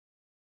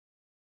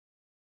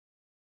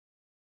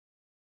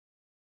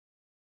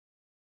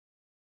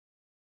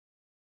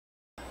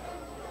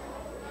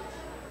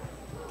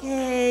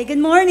Okay,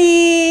 good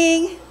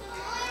morning.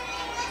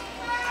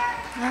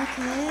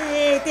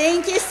 Okay,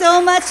 thank you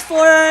so much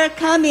for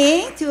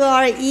coming to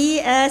our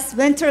ES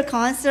Winter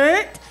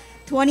Concert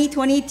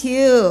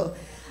 2022.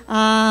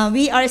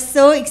 We are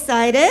so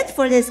excited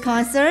for this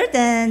concert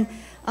and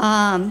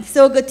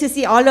so good to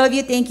see all of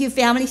you. Thank you,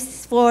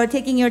 families, for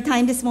taking your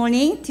time this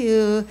morning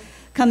to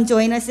come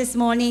join us this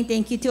morning.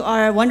 Thank you to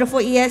our wonderful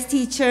ES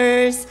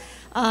teachers,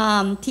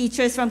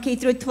 teachers from K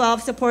through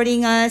 12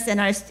 supporting us, and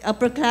our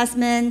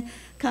upperclassmen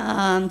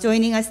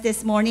joining us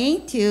this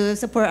morning to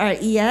support our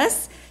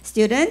ES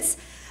students.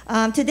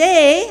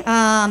 Today,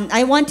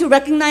 I want to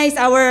recognize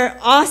our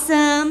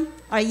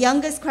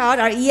youngest crowd,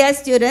 our ES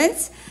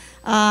students.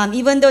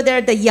 Even though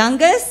they're the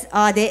youngest,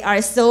 they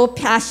are so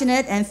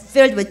passionate and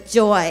filled with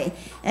joy.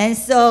 And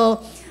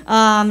so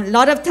a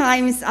lot of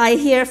times I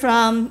hear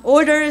from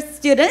older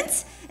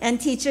students and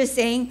teachers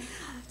saying,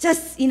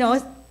 just,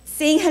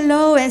 saying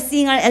hello and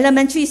seeing our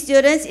elementary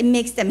students, it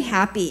makes them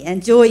happy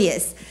and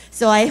joyous.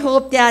 So I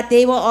hope that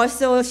they will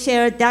also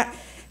share that,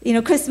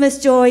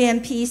 Christmas joy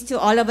and peace to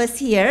all of us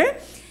here.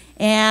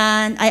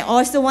 And I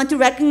also want to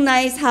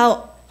recognize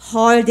how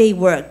hard they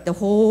work the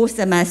whole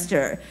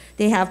semester.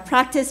 They have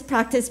practice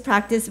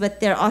with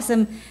their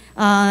awesome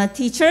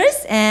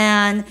teachers,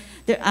 and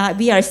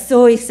we are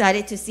so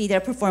excited to see their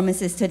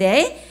performances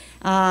today.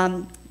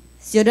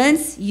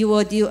 Students, you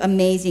will do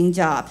amazing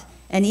job.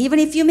 And even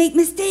if you make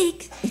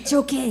mistakes, it's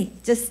okay.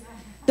 Just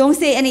don't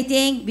say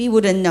anything, we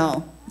wouldn't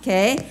know,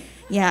 okay?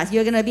 Yeah,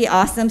 you're gonna be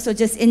awesome, so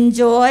just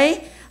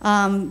enjoy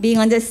being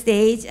on the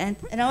stage. And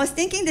I was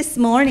thinking this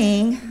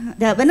morning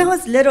that when I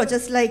was little,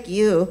 just like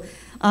you,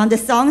 the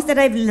songs that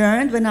I've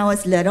learned when I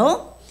was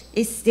little,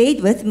 it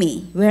stayed with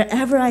me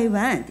wherever I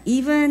went,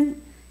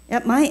 even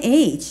at my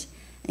age.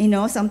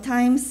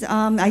 Sometimes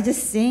I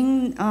just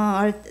sing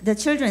the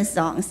children's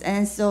songs.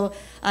 And so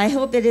I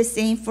hope it is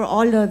same for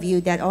all of you,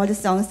 that all the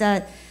songs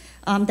that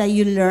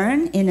you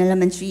learn in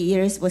elementary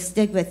years will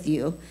stick with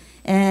you.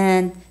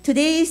 And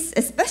today is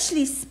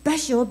especially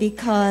special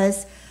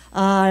because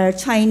our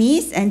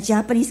Chinese and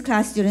Japanese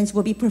class students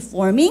will be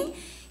performing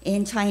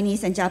in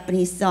Chinese and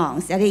Japanese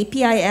songs. At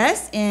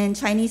APIS, in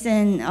Chinese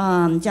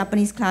and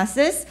Japanese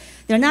classes,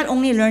 they're not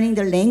only learning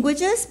their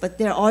languages, but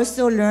they're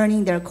also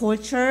learning their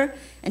culture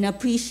and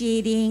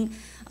appreciating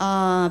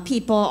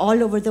people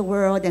all over the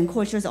world and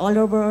cultures all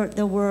over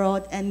the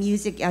world and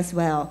music as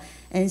well.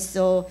 And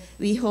so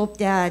we hope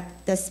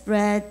that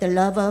the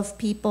love of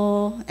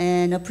people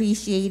and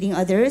appreciating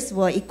others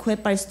will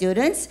equip our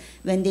students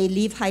when they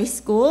leave high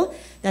school,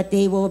 that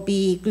they will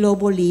be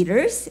global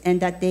leaders and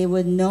that they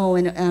would know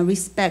and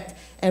respect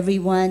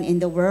everyone in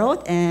the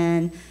world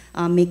and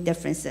make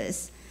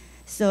differences.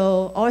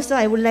 So also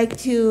I would like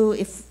to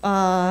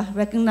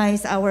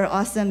recognize our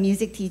awesome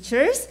music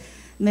teachers,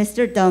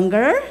 Mr.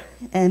 Dunger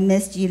and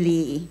Miss Ji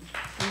Lee.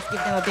 Please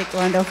give them a big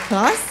round of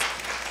applause.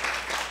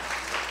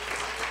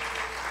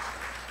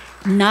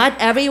 Not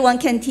everyone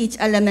can teach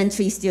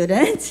elementary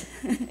students.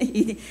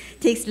 It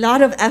takes a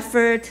lot of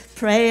effort,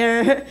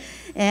 prayer,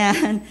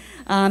 and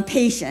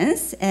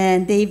patience,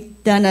 and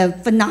they've done a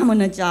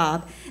phenomenal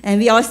job.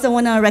 And we also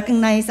want to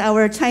recognize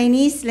our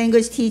Chinese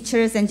language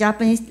teachers and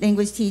Japanese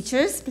language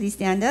teachers. Please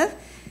stand up.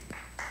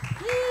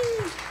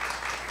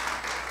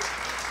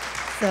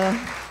 So,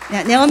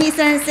 Naomi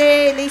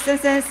Sensei, Lisa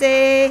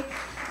Sensei,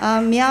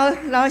 Miao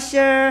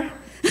Laosher,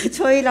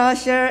 Choi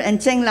Laosher,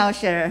 and Cheng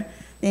Laosher.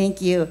 Thank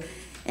you.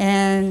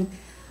 And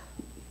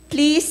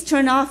please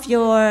turn off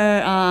your,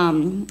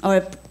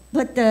 or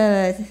put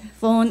the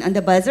phone on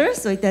the buzzer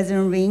so it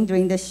doesn't ring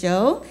during the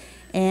show.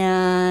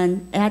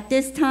 And at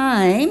this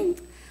time,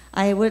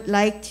 I would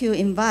like to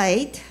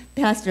invite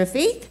Pastor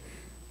Faith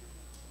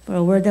for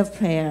a word of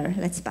prayer.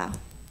 Let's bow.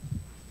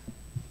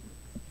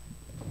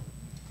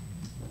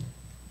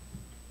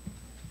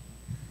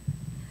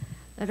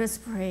 Let us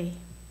pray.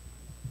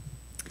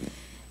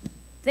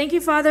 Thank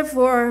you, Father,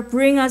 for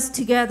bringing us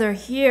together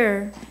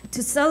here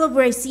to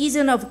celebrate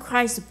season of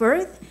Christ's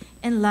birth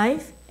and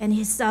life and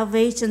his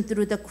salvation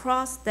through the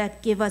cross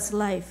that gave us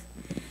life.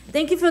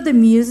 Thank you for the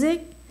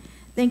music.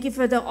 Thank you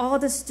for all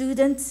the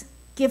students,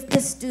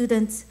 gifted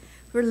students,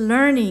 who are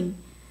learning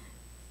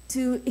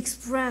to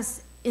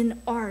express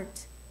in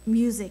art,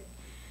 music.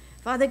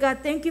 Father God,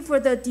 thank you for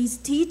these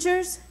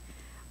teachers,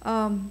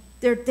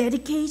 their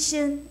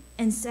dedication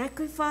and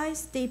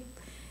sacrifice they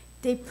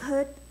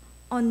put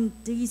on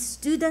these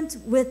students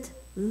with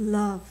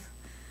love.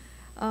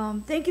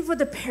 Thank you for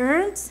the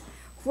parents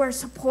who are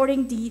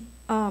supporting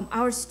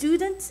our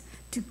students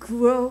to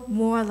grow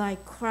more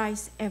like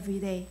Christ every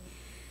day.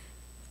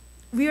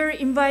 We are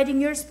inviting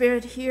your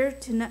spirit here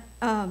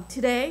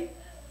today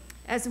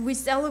as we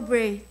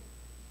celebrate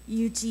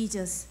you,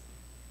 Jesus.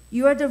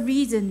 You are the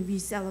reason we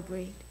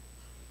celebrate.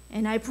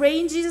 And I pray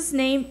in Jesus'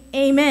 name,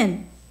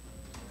 amen.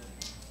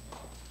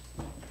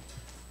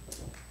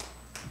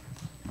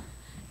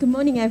 Good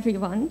morning,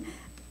 everyone.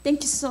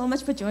 Thank you so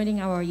much for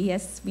joining our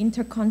ES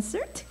Winter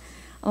Concert.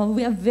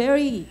 We are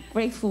very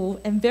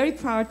grateful and very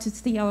proud to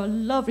see our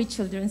lovely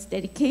children's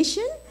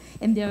dedication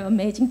and their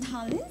amazing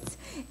talents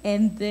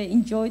and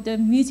enjoy the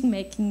music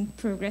making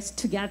progress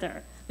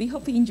together. We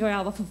hope you enjoy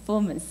our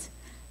performance.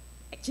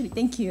 Actually,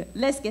 thank you.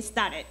 Let's get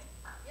started.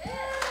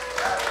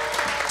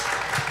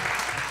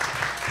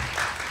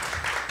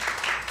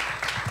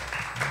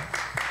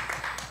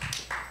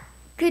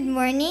 Good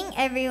morning,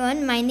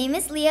 everyone. My name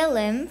is Leah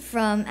Lim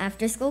from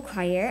After School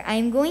Choir. I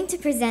am going to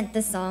present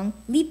the song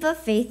Leap of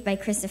Faith by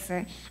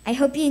Christopher. I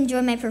hope you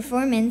enjoy my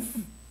performance.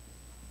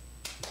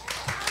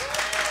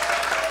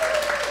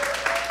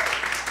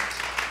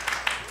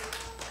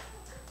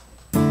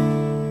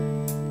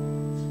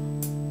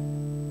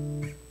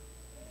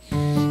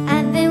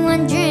 I've been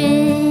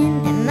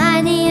wondering, am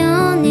I the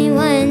only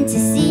one to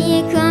see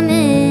it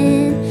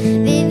coming?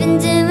 We've been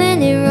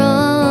doing it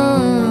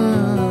wrong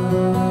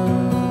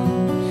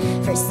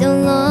for so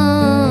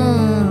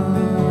long.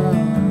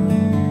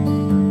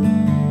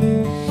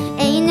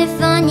 Ain't it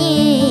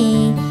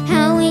funny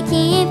how we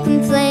keep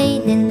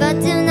complaining but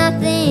do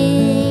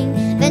nothing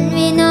when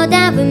we know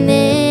that we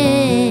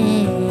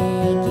make it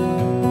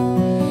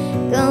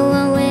go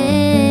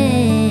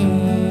away?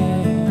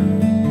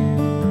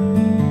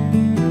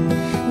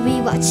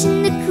 We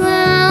watching the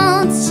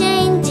clouds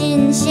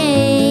changing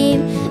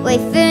shape, wait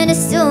for the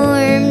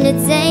storm to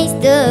taste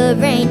the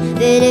rain.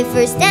 But if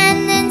we're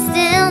standing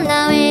still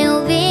now,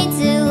 it'll be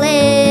too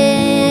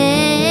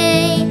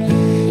late.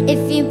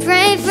 If you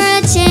pray for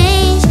a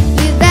change,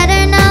 you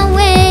better not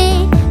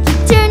wait.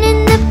 Keep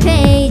turning the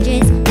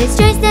pages. This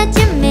choice that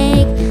you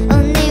make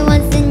only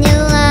once in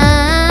your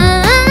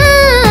life.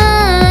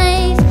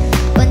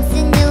 Once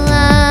in your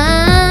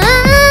life.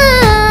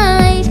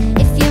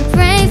 If you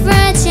pray for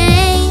a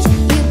change,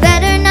 you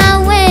better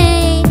not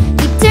wait.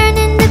 Keep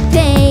turning the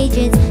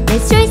pages.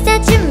 This choice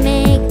that you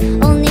make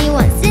only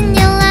once in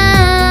your life.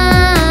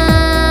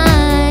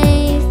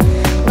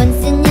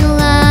 Once in your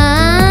life.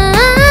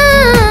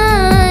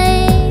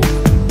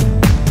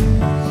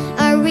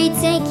 Are we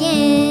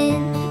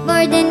taking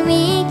more than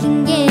we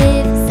can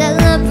give?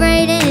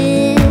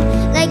 Celebrating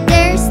like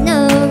there's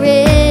no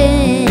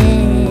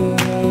risk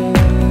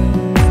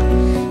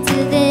to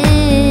this.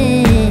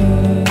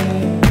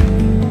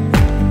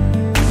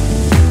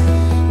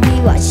 We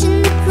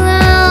watching the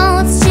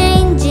clouds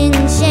changing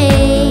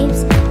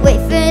shapes, wait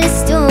for the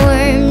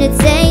storm to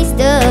taste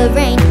the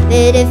rain.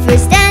 But if we're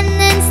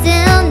standing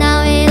still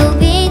now, it'll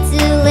be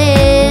too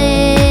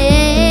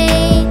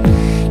late.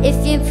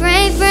 If you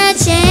pray for a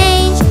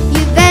change,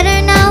 you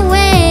better not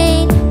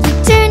wait.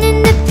 Keep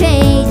turning the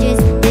pages.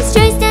 This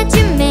choice that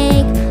you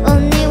make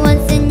only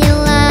once in your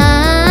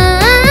life.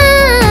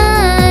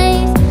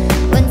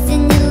 Once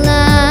in your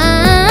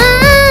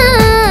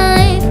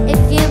life.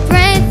 If you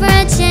pray for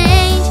a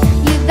change,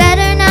 you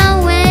better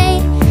not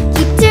wait.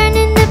 Keep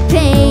turning the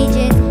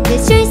pages.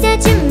 This choice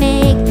that you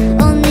make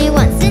only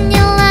once in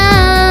your life.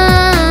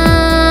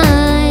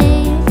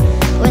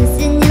 Once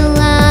in your life.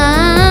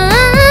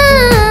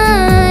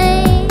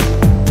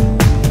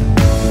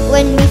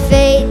 When we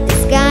fade, the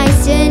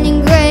sky's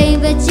turning gray,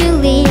 but you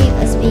leave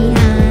us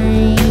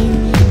behind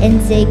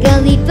and take a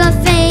leap of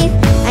faith.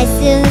 I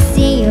still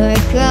see your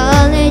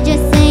color,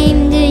 just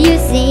same. Do you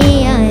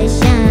see us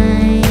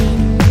shine?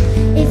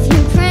 If you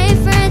pray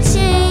for a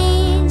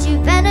change, you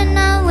better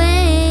not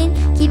wait.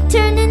 Keep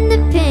turning the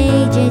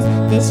pages.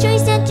 This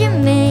choice that you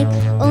make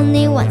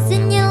only once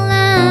in your life.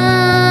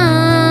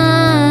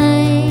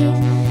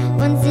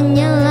 Once in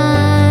your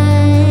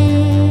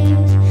life.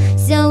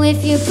 So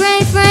if you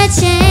pray for a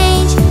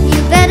change,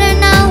 you better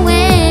not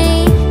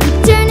wait.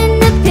 Keep turning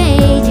the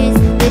pages.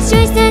 This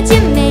choice that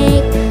you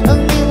make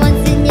only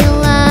once in your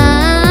life.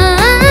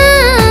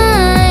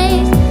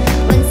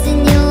 Once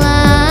in your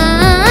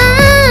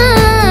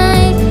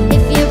life.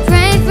 If you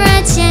pray for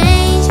a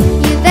change,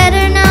 you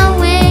better not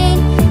wait.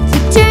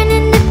 Keep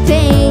turning the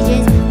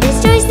pages. This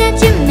choice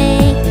that you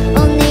make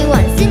only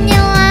once in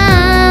your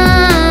life.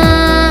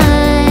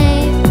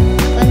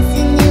 Once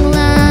in your life.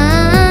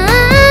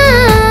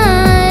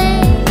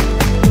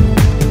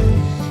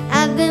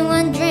 I've been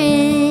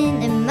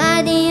wondering, am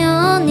I the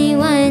only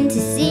one to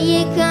see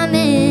it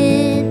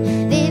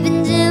coming? We've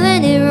been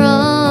doing it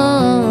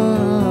wrong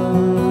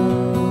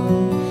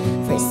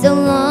for so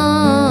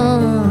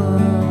long.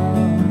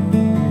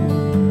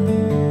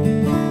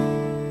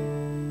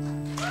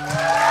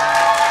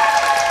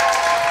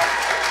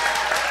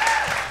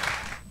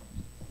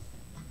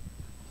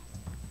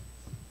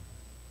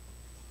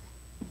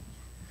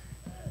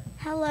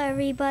 Hello,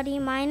 everybody.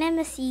 My name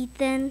is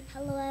Ethan.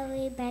 Hello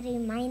everybody,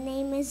 my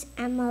name is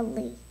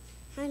Emily.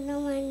 Hello,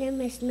 my name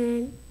is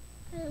Nan.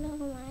 Hello,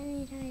 my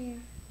name is Tyler.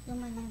 Hello,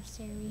 my name is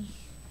Terry.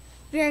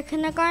 We are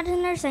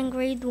kindergarteners and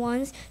grade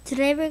ones.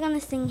 Today we're going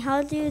to sing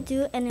How Do You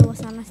Do, and it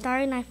was on a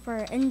starry night for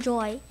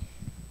enjoy.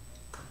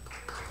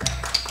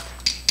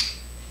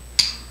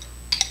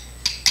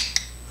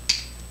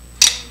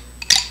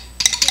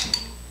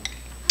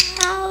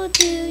 How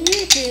do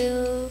you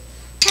do?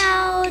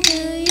 How do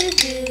you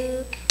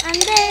do? I'm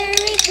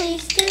very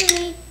pleased to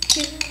meet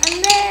you.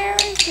 I'm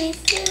very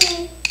pleased to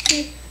meet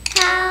you.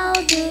 How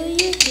do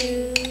you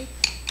do?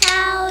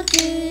 How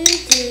do you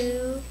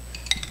do?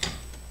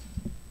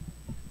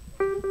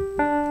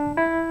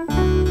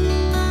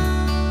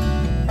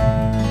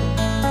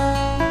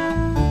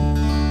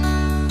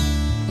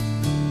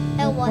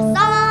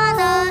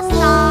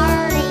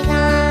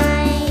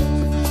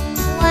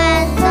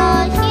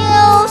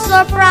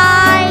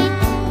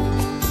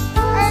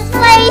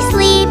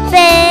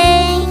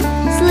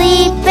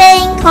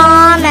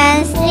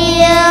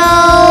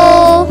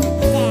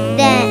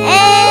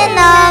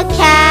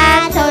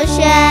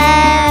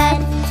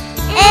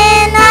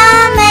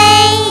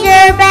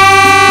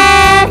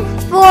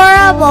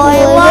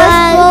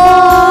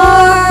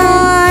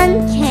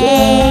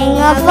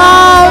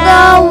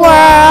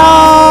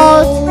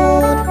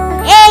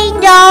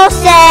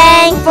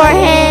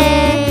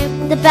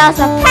 bells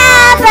of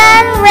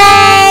heaven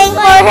rang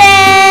for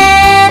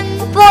him,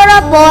 for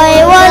a boy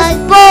was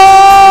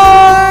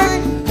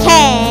born,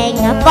 King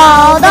of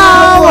all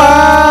the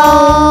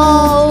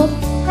world.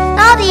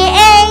 All the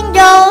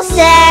angels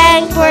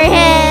sang for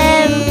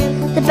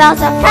him, the bells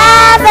of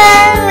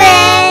heaven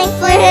rang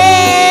for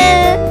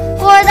him,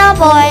 for the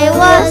boy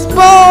was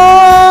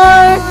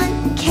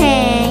born,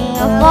 King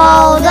of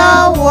all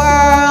the world.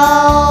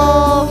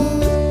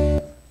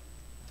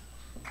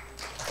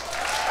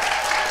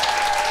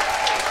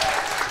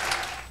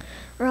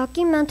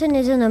 Rocky Mountain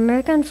is an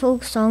American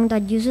folk song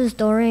that uses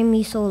do, re,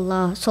 mi, sol,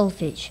 la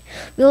solfege.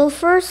 We will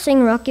first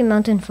sing Rocky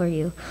Mountain for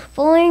you.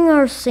 Following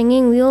our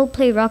singing, we will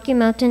play Rocky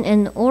Mountain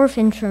and Orff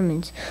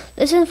instruments.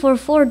 Listen for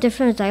 4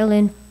 different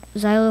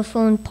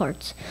xylophone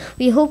parts.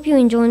 We hope you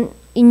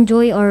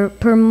enjoy our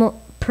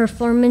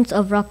performance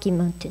of Rocky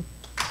Mountain.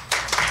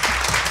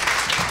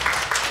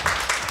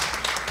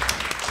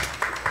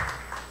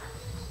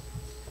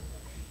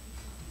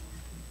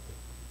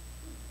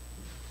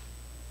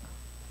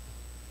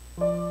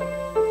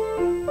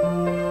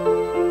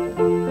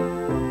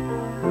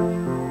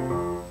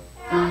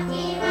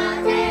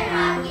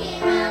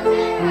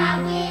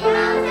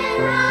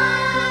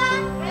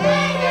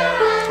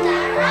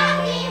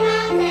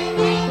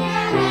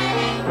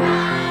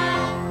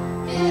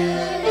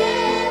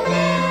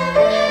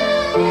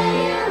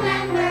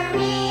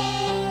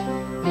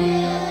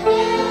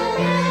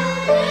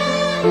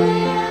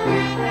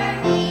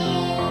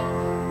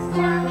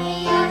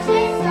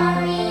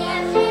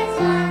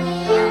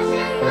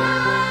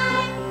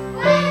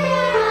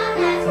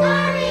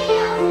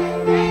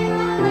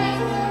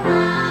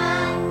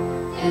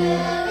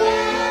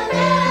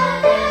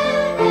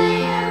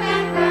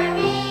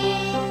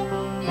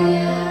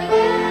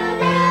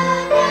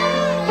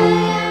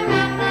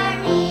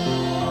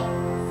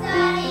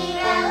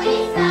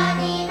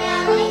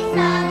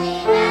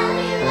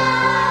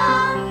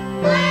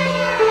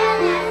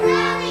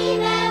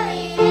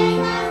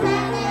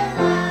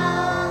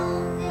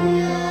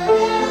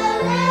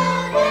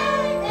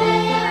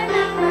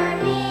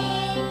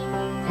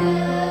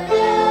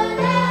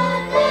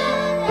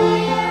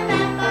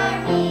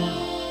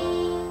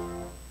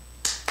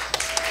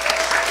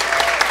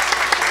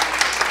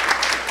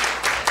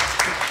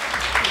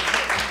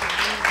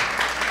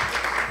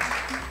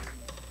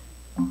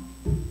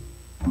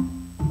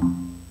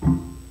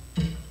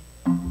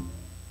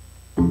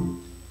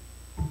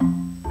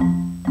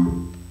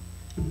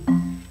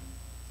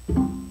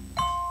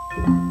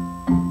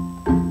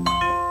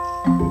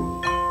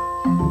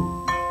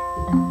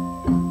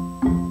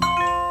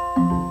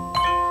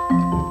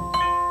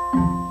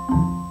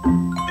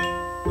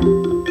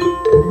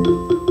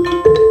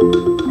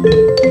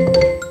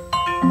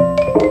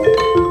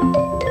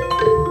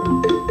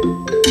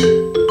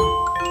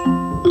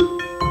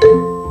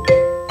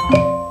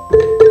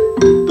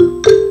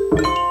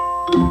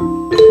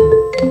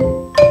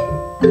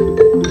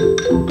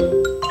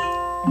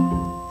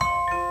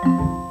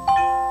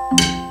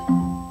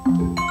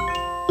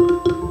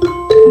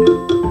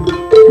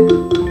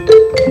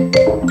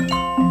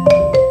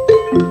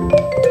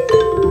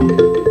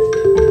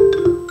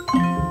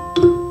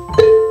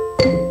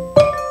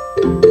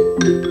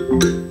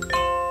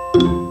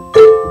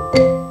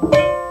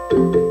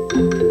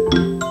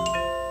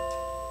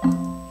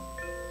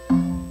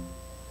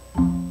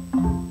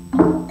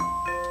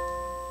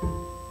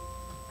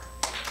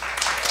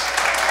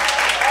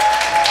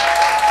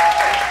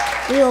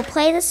 We will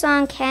play the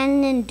song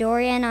Canon and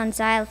Dorian on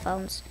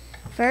xylophones.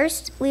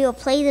 First, we will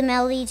play the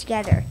melody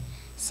together.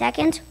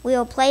 Second, we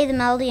will play the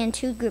melody in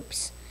 2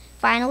 groups.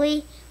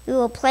 Finally, we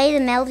will play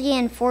the melody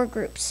in 4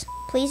 groups.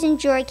 Please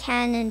enjoy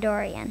Canon and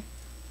Dorian.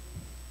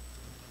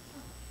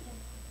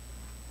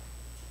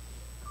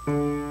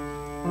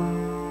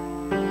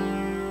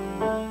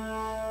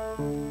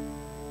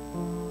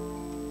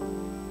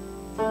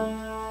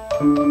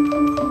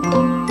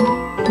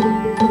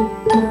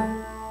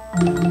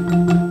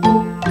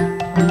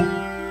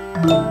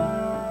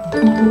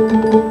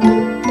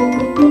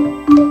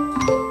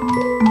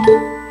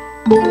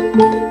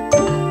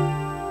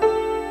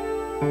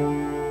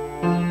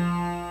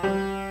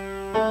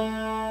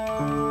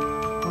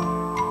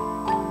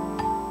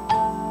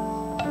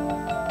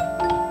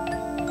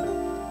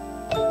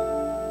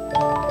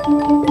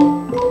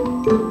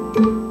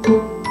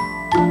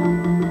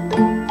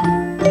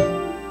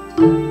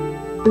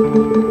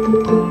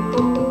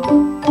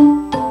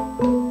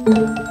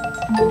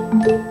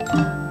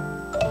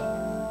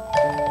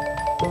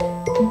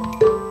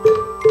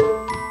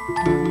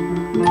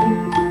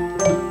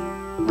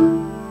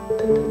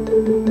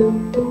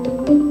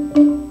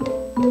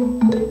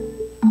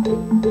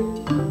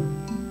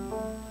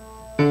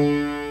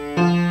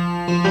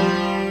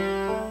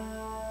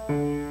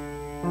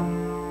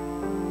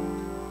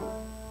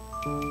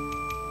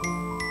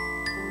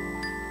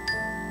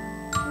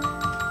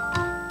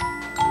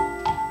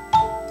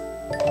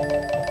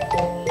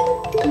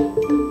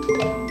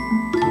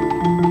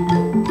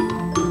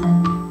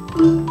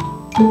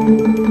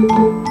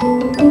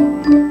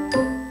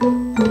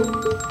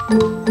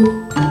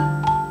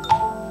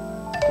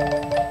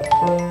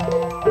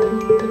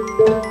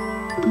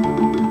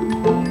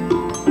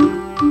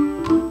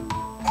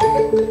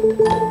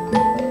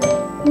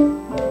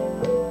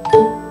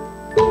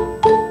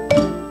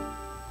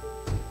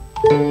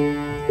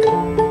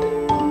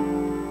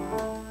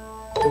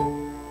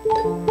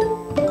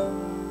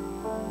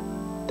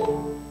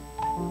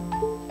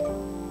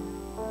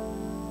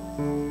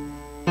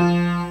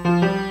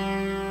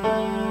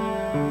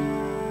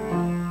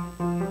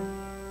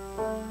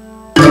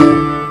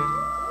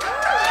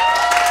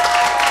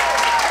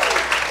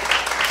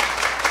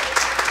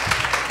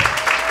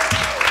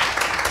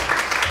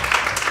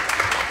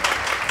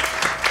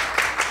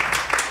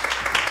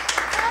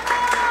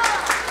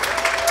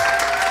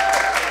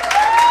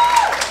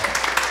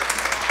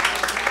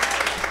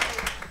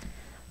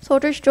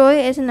 Soldier's Joy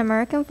is an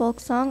American folk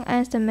song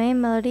and is the main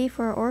melody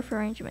for an Orff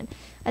arrangement.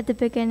 At the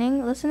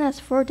beginning, listen as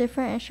 4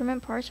 different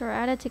instrument parts are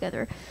added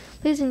together.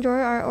 Please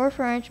enjoy our Orff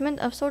arrangement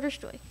of Soldier's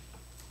Joy.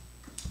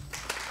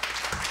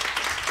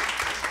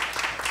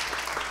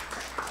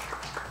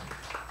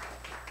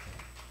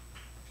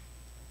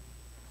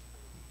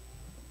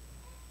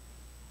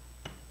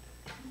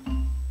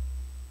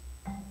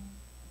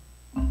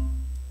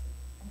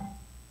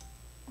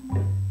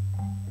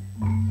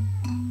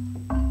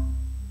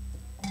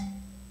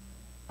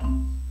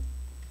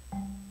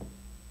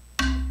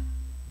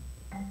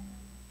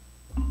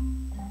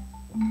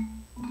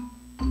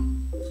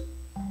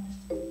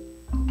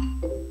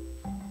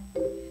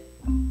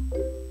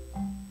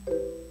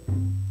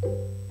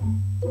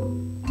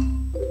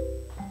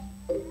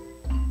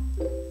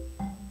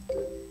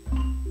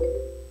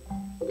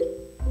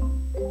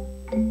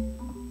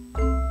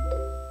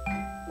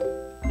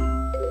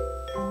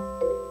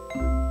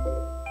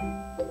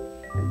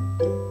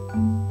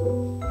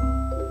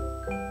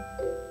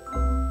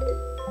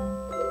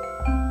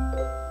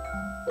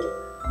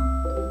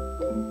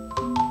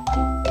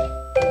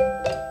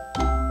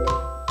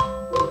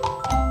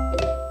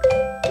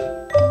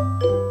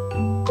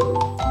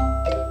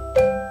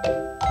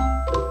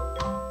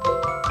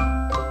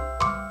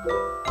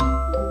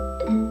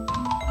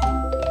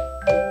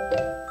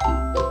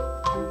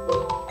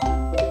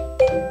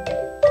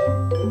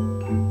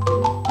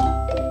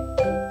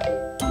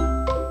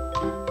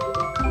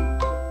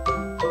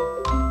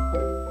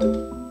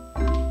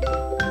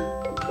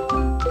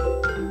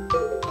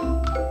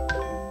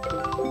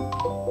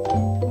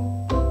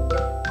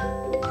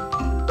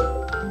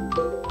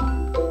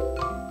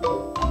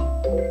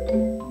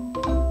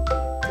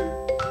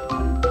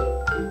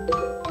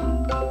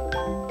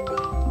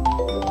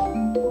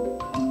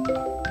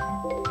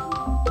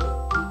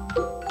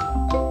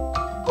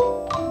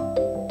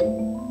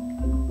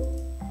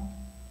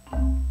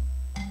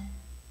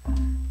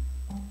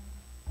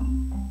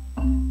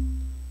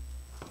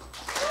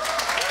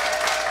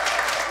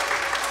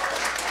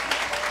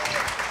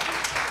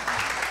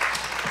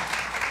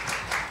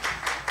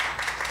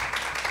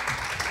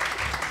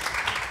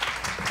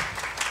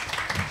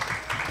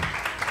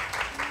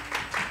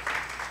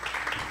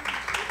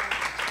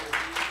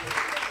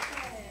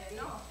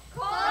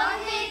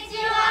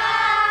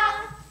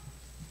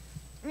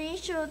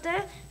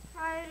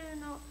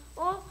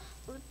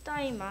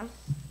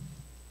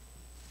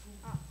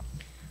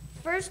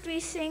 First we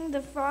sing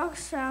the frog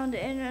sound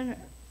in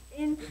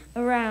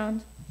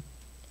around.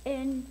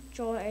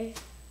 Enjoy.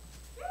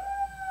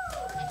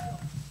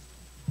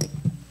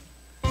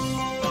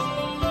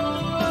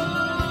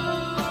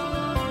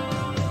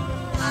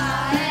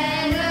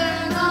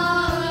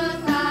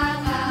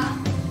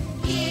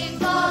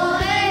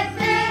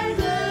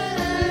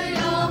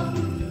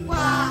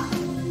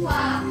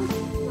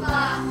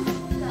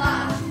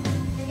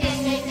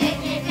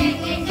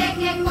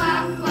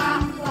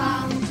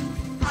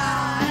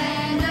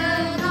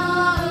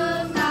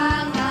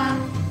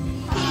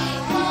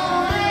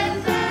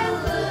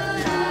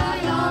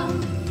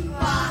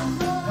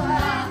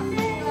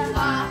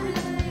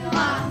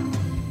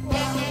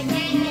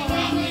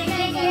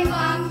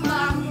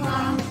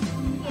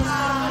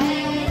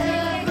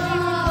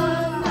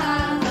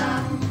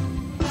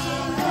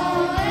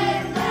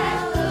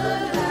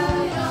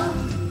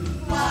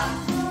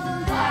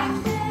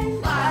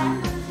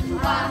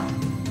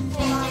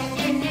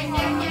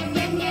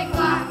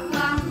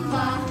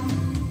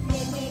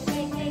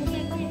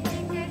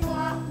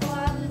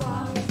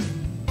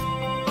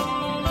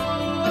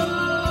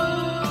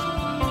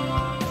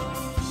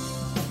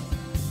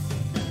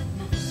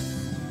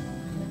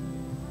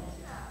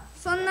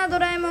そんなド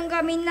ラえもん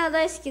がみんな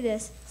大好きで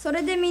す。そ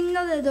れでみん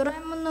なでドラえ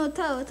もんの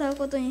歌を歌う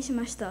ことにし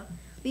ました。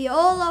We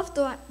all love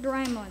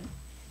Doraemon.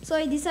 So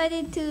I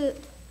decided to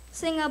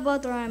sing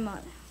about Doraemon.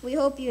 We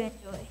hope you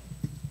enjoy. 「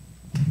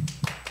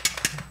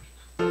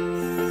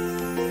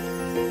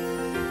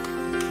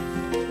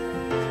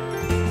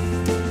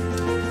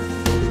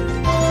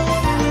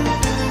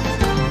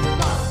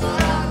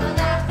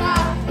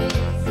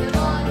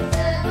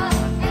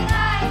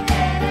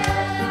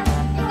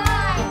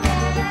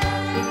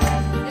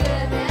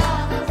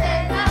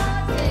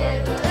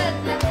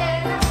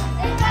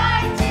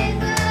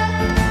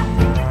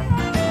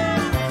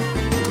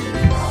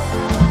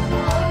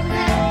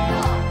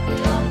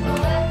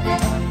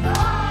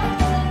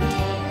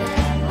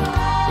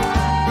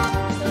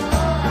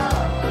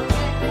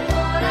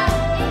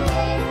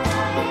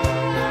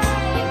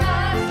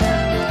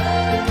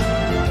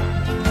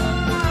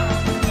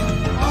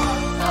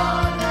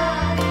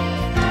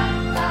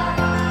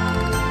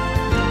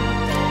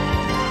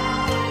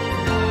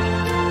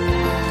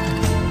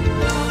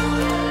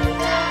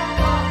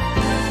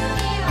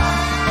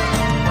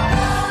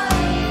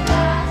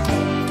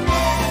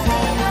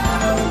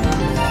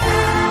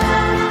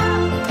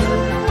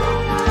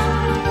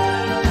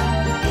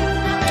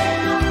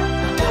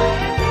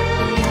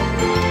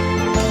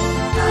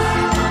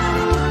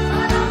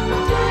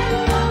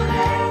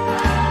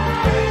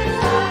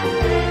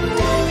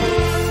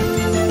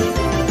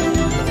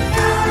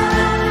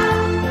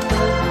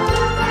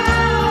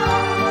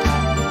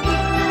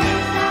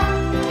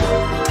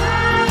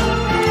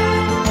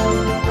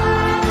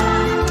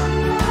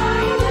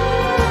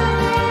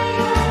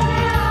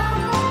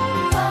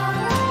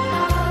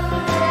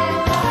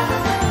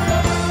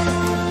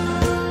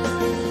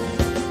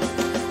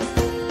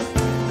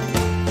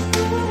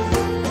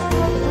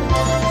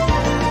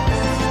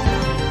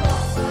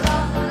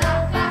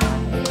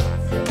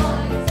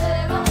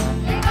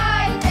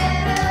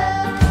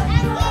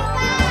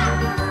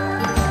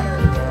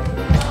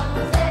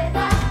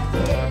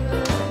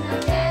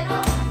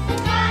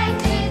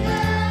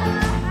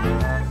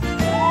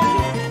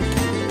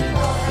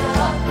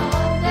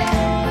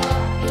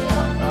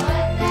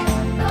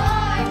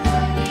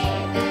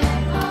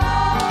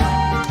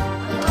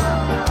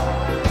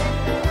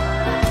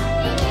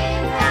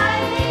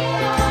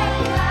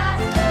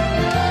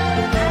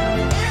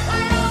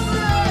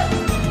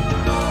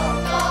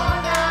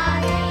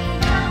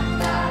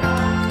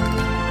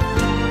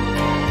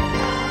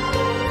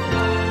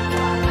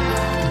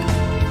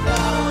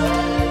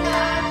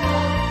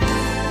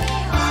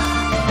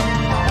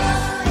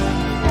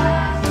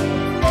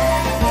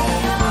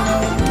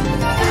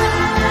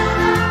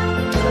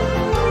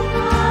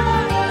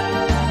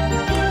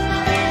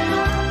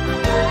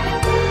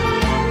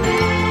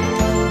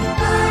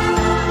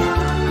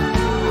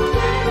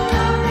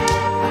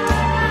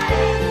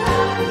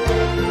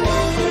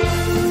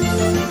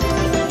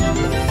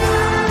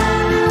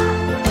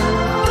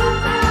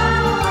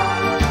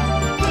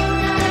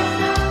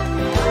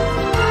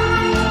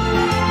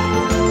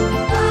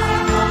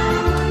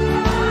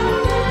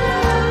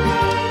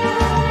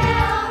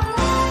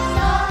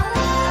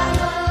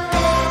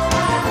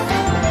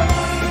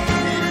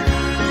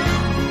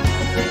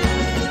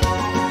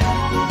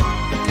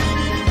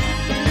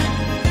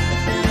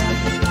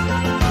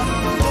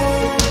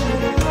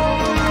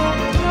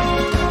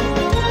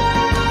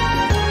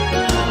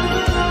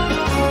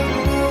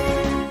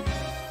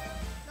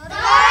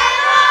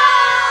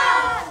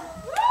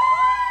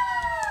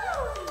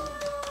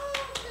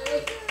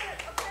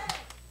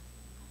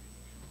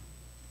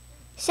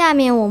下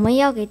面我们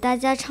要给大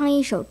家唱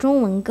一首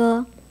中文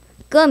歌，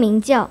歌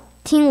名叫《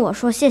听我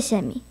说谢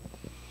谢你》。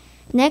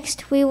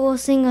Next, we will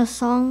sing a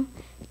song.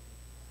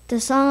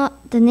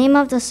 The name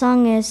of the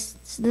song is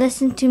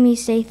 "Listen to Me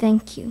Say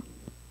Thank You."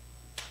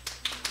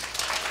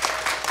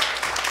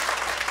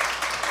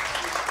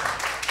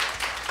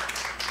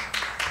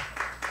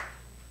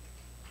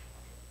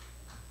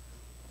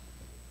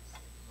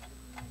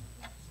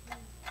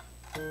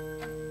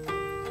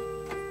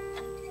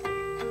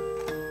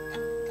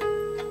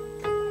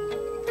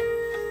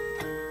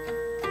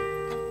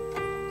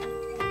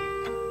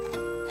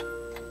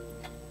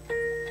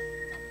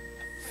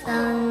 送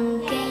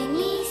给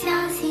你小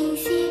星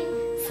星，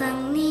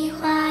送你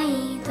花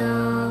一朵。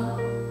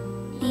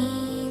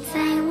你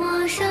在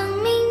我生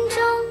命中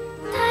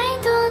太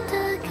多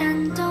的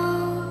感动，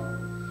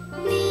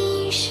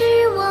你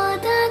是我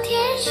的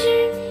天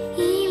使，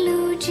一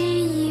路指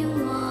引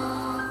我。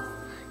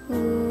无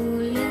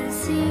论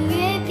岁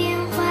月变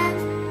幻，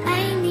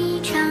爱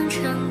你唱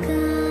成歌。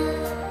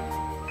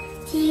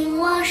听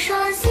我说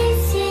谢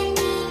谢你，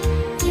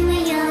因为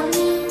有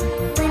你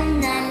温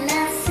暖了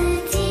四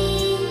季。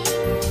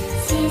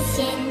谢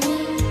谢你，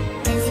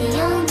感谢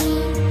有你，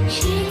世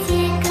界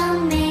更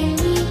美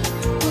丽。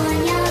我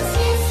要谢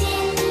谢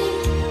你，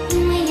因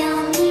为有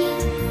你，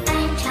爱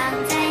常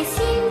在心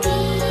底。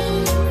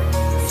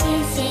谢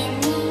谢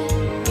你，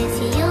感谢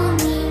有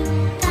你，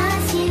把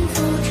幸福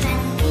传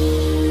递。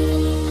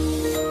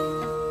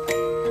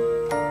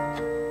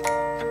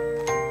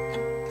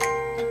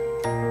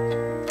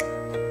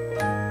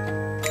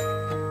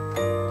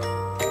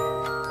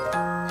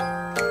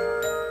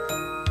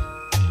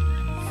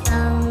送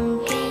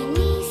给你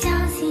小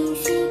星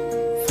星，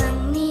送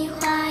你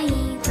花一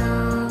朵。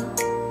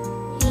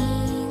你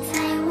在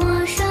我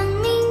生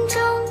命中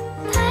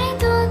太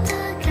多的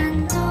感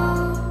动，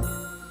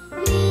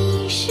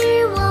你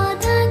是我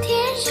的天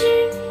使，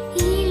一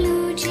路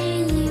指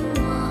引我。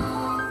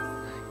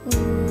无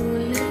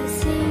论岁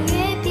月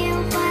变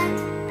幻，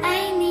爱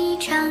你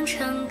唱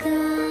成歌。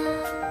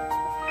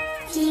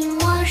听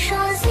我说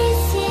谢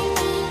谢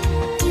你，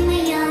因为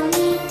有你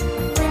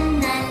温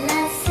暖了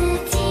四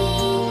季。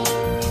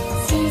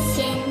谢谢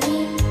你，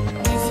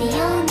感谢有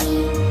你，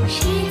世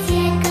界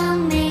更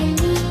美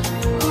丽。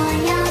我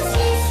要谢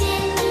谢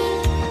你，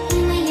因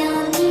为有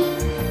你，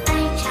爱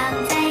常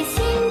在心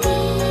底。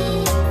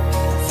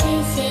谢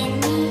谢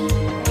你，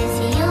感谢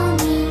有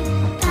你，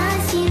把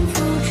幸福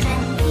传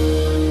递。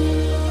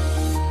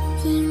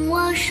听我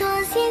说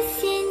谢谢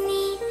你，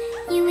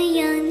因为有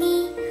你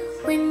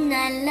温暖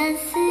了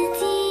四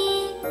季。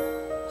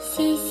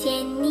谢谢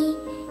你，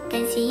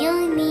感谢有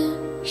你，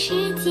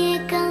世界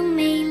更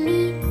美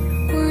丽。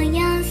我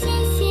要谢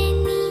谢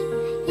你，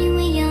因为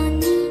有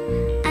你，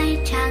爱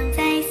常在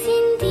心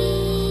底。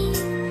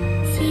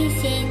谢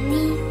谢你，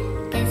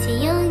感谢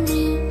有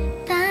你，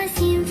把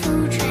幸福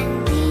传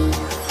递。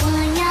我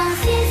要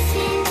谢谢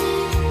你，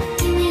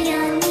因为有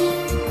你，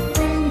温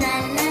暖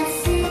了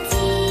四季。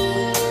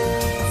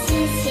谢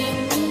谢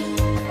你，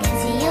感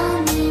谢有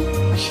你，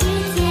世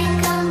界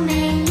更美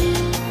丽。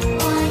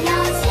我要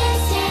谢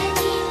谢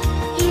你，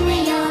因为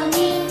有你，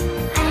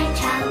爱常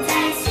在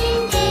心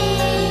底。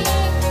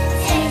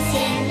谢谢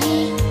你，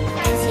感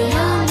谢有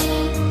你，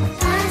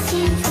把幸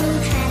福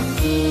传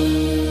递。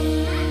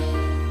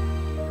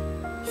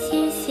谢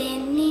谢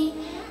你，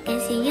感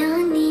谢有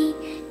你，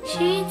世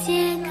界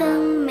更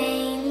美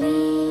丽。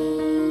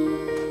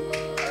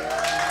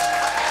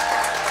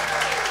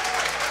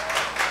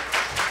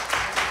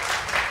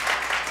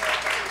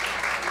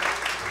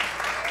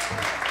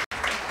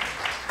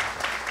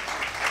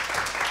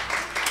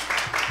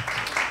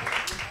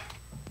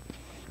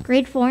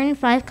Grade 4 and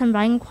 5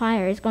 combined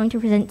choir is going to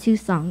present two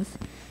songs.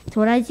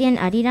 Toraji and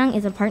Arirang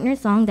is a partner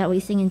song that we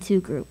sing in two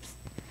groups.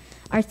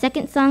 Our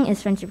second song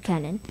is Friendship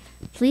Canon.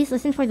 Please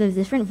listen for the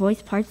different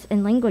voice parts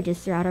and languages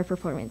throughout our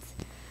performance.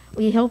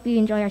 We hope you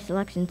enjoy our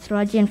selection,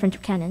 Toraji and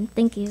Friendship Canon.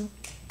 Thank you.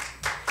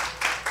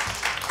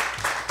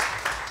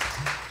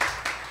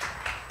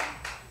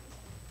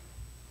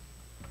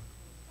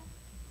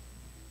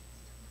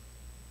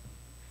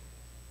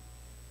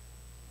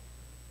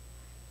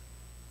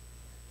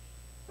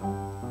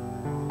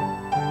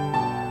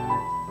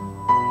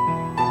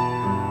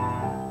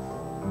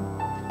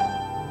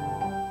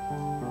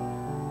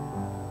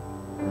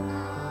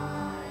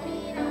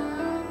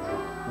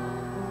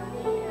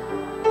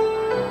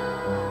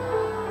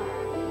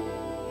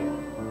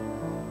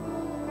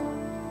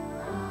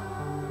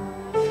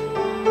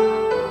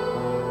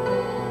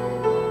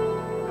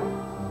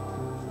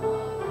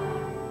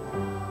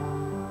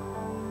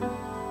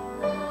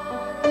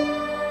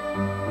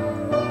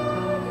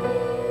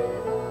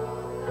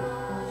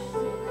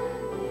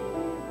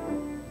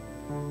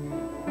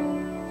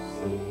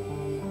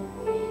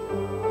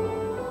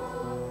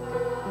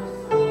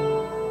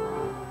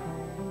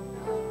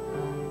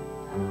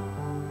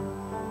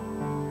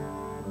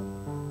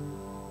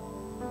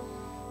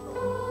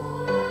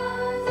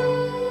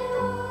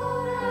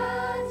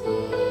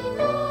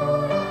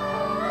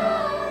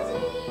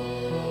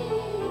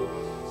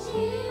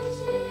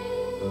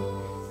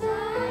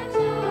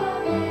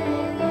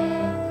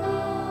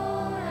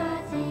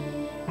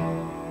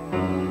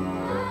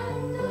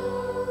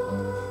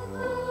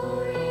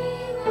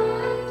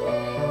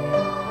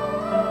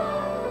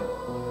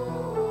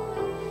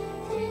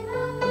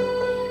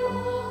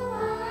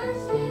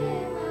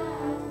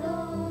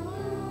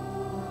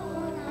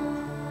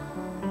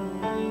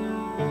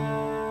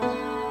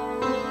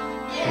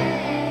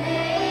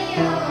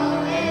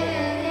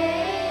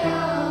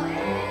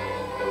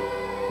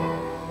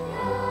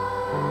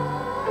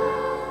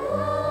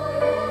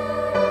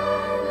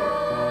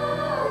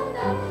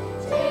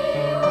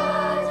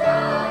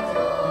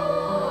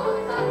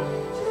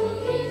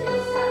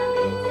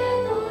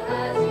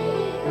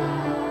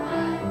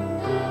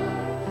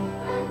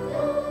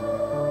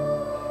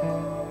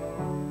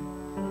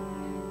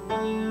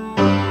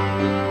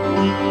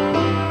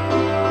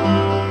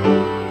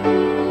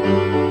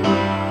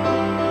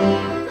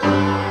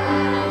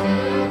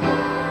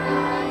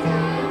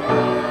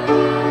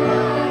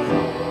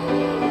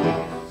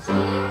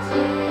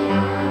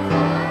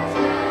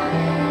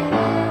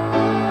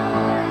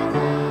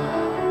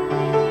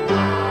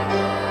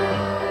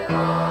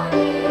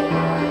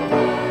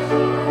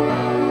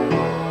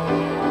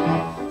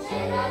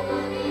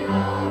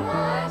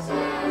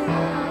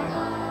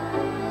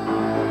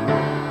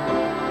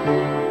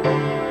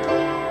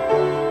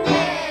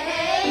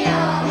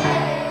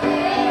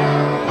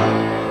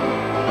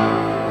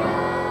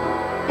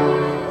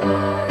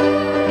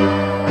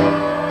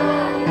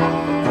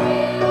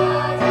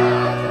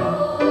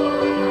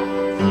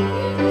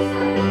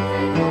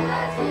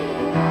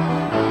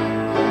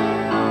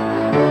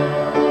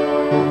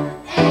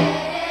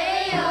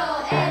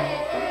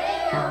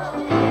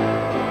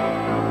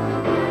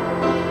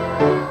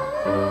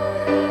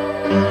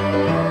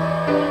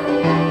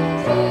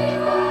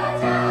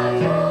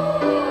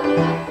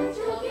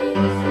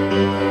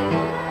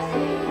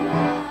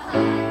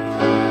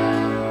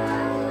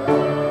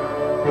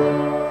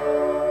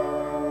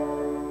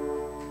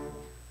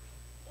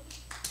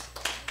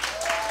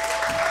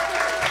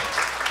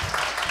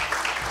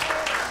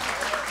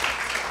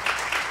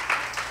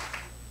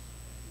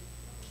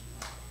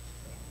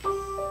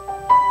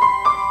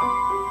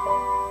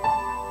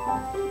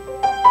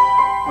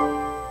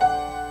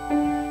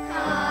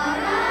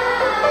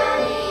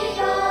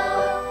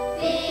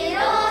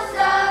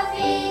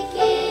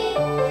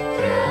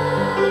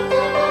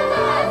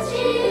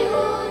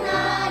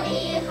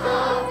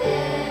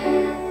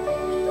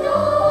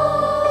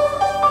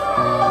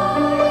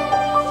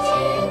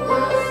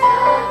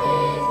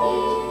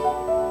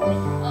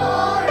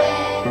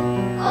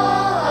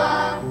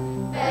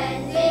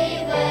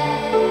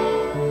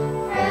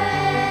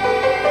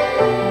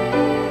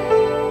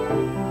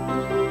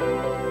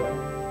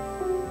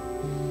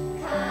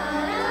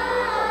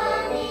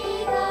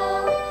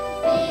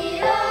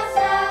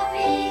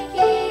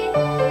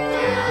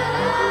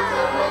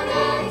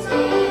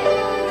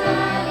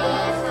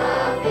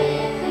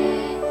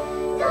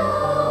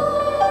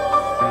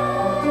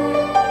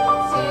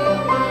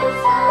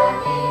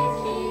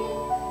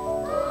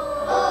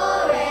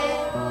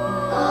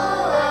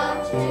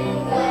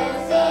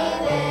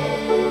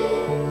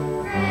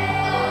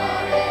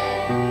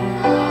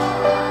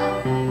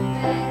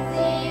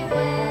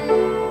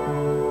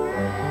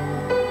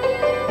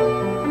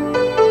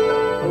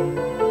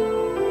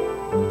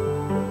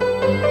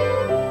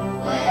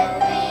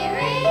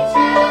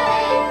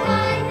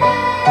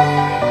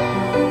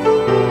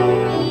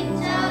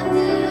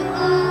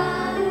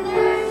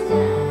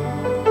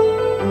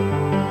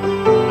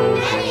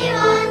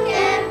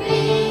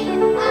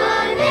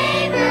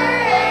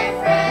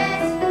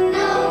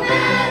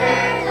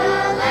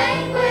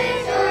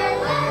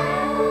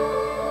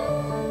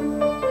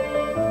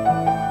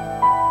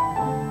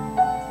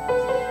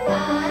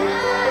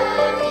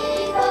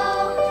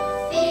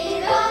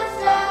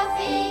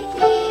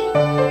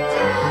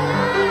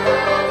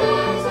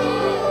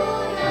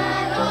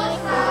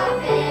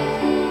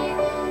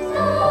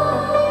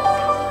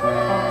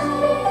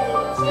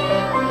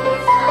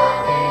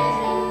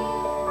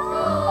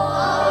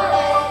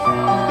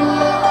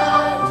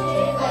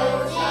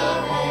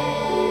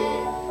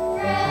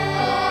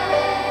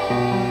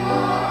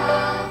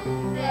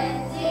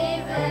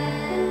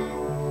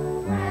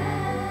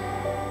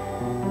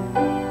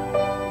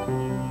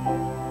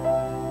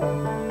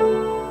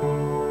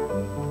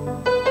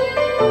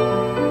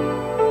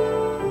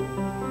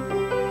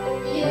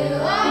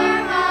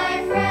 are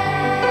my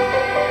friend.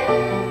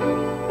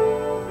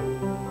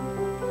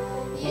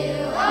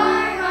 You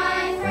are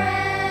my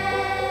friend.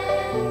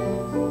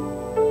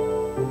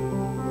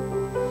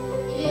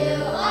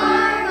 You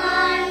are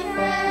my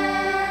friend.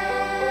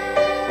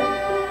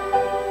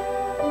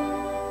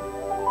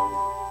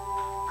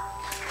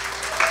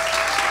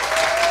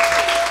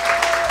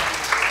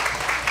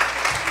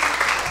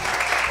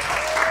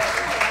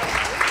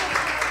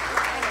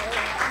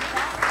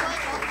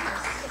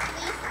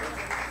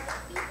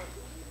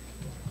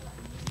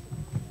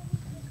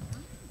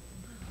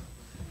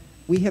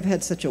 We have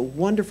had such a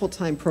wonderful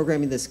time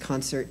programming this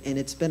concert, and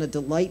it's been a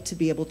delight to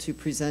be able to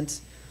present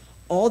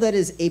all that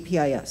is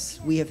APIS.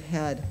 We have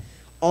had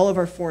all of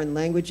our foreign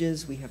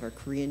languages. We have our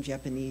Korean,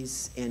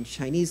 Japanese, and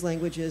Chinese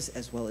languages,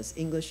 as well as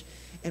English.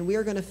 And we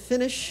are going to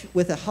finish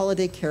with a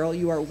holiday carol.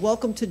 You are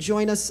welcome to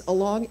join us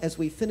along as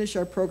we finish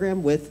our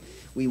program with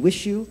We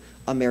Wish You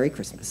a Merry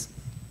Christmas.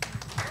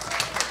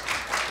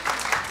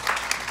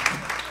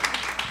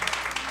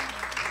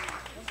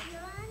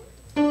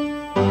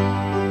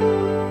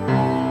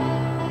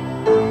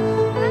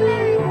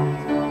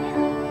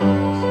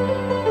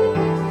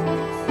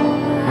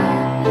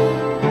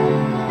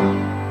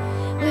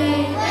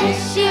 We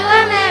wish you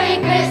a Merry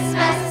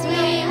Christmas.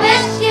 We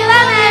wish you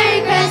a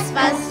Merry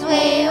Christmas.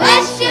 We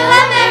wish you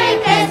a Merry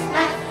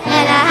Christmas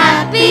and a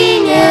Happy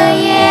New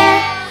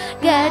Year.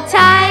 Good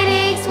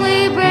tidings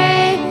we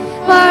bring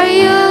for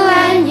you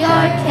and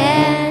your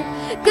kin.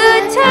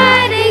 Good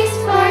tidings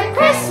for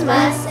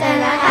Christmas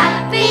and a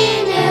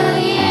Happy New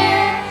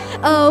Year.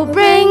 Oh,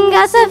 bring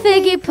us a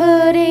figgy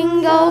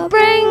pudding. Oh,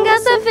 bring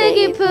us a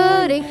figgy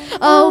pudding.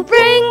 Oh,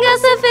 bring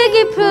us a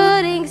figgy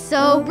pudding.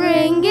 So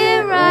bring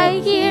it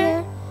right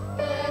here.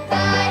 Good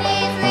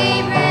tidings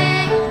we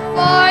bring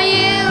for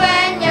you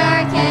and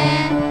your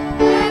kin.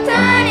 Good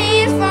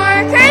tidings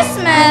for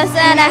Christmas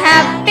and a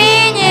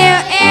Happy New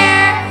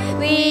Year.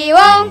 We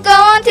won't go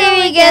until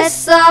we get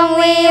some.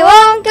 We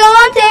won't go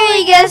until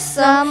we get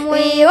some.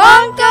 We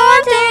won't go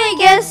until we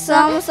get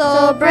some.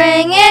 So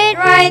bring it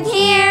right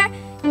here.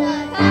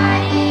 Good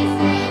tidings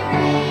we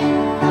bring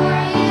for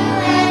you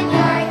and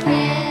your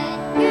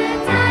kin. Good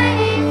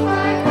tidings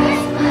for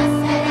Christmas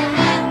and a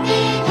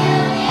Happy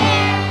New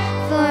Year.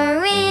 For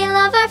we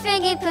love our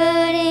figgy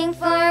pudding.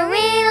 For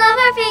we love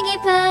our figgy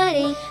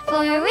pudding.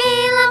 For we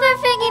love our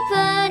figgy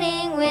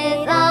pudding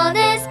with all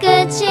this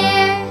good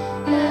cheer.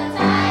 Good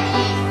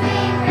tidings we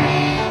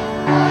bring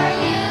for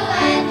you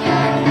and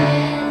your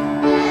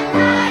kin. Good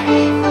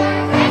tidings for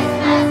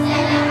Christmas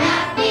and a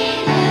Happy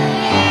New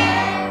Year.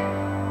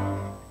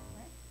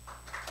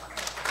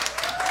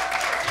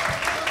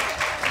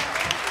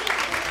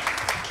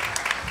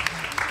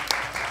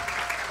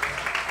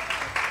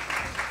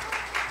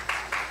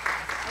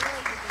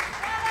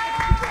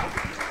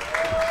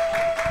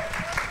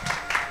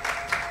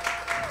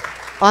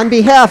 On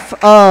behalf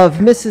of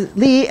Mrs.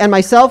 Lee and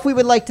myself, we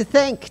would like to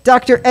thank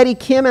Dr. Eddie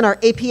Kim and our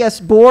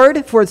APS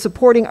board for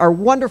supporting our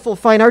wonderful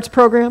fine arts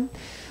program,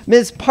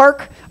 Ms.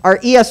 Park, our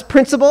ES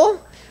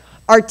principal,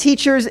 our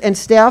teachers and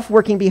staff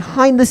working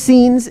behind the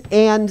scenes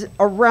and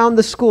around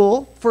the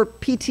school, for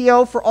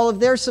PTO for all of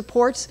their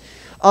supports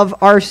of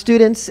our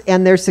students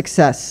and their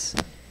success.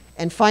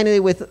 And finally,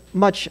 with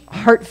much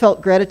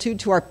heartfelt gratitude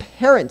to our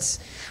parents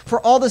for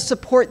all the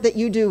support that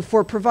you do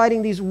for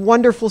providing these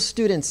wonderful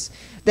students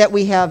that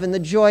we have and the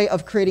joy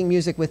of creating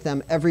music with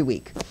them every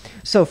week.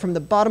 So from the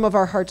bottom of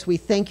our hearts, we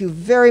thank you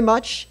very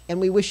much,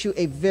 and we wish you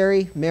a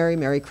very Merry,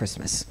 Merry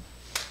Christmas.